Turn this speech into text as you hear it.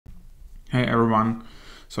Hey everyone,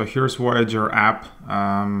 so here's Voyager app,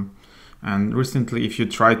 and recently if you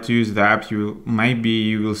try to use the app, you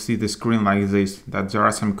will see the screen like this, that there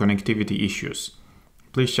are some connectivity issues.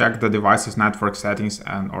 Please check the device's network settings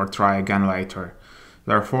or try again later.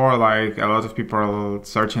 Therefore, like a lot of people are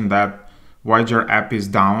searching that Voyager app is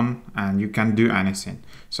down and you can't do anything.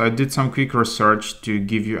 So I did some quick research to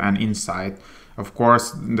give you an insight. Of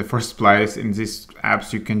course, in the first place, in these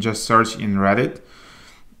apps you can just search in Reddit.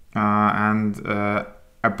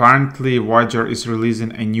 Apparently Voyager is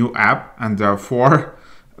releasing a new app, and therefore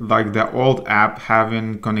like the old app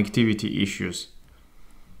having connectivity issues.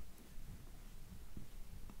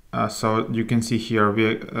 So you can see here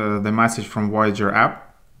the message from Voyager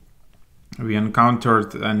app. We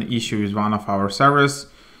encountered an issue with one of our servers.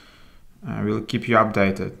 We'll keep you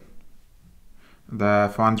updated.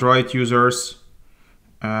 For Android users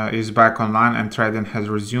is back online and trading has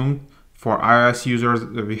resumed. For iOS users,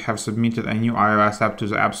 we have submitted a new iOS app to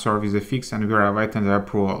the App Store with a fix, and we are awaiting the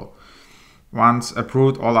approval. Once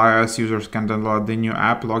approved, all iOS users can download the new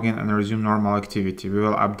app, log in, and resume normal activity. We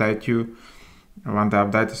will update you when the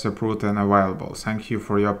update is approved and available. Thank you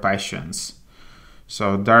for your patience.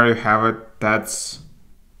 So there you have it.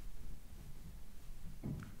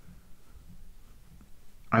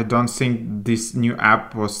 I don't think this new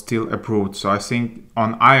app was still approved. So I think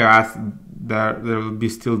on iOS, there will be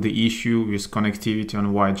still the issue with connectivity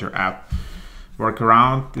on Voyager app.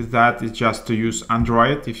 Workaround is just to use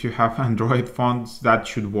Android. If you have Android phones, that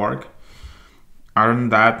should work. Other than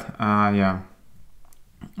that, and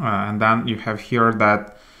then you have here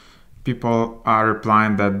that people are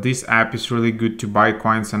replying that this app is really good to buy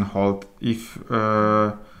coins and hold. If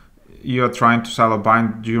you are trying to sell a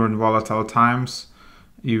bind during volatile times,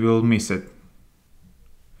 you will miss it.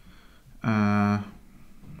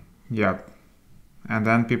 And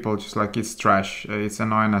then people just like, it's trash, it's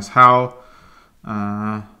annoying as hell.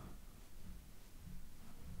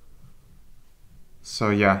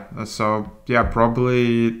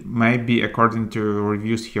 Probably maybe according to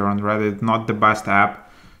reviews here on Reddit, not the best app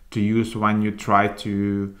to use when you try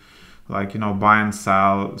to buy and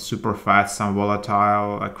sell super fast some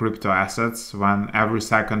volatile crypto assets when every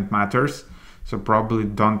second matters. So probably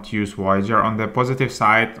don't use Voyager. On the positive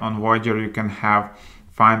side, on Voyager you can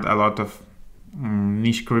find a lot of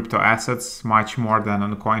niche crypto assets, much more than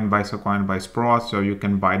on Coinbase or Coinbase Pro. So you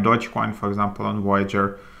can buy Dogecoin, for example, on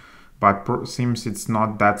Voyager, but seems it's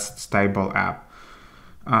not that stable app.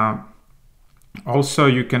 Also,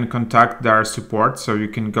 you can contact their support. So you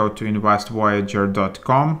can go to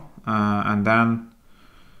investvoyager.com and then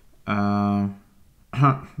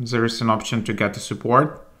there is an option to get a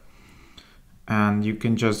support. And you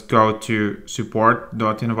can just go to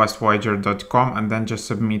support.investvoyager.com and then just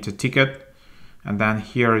submit a ticket. And then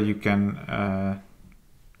here you can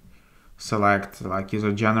select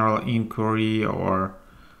either general inquiry or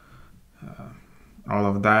all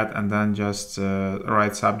of that, and then just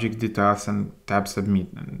write subject details and tap submit.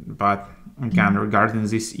 But again, regarding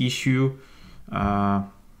this issue,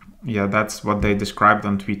 that's what they described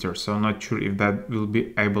on Twitter. So I'm not sure if that will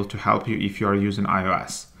be able to help you if you are using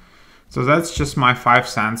iOS. So that's just my 5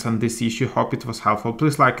 cents on this issue. Hope it was helpful.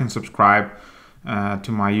 Please like and subscribe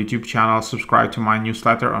to my YouTube channel. Subscribe to my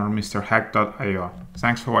newsletter on mrhack.io.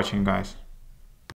 Thanks for watching, guys.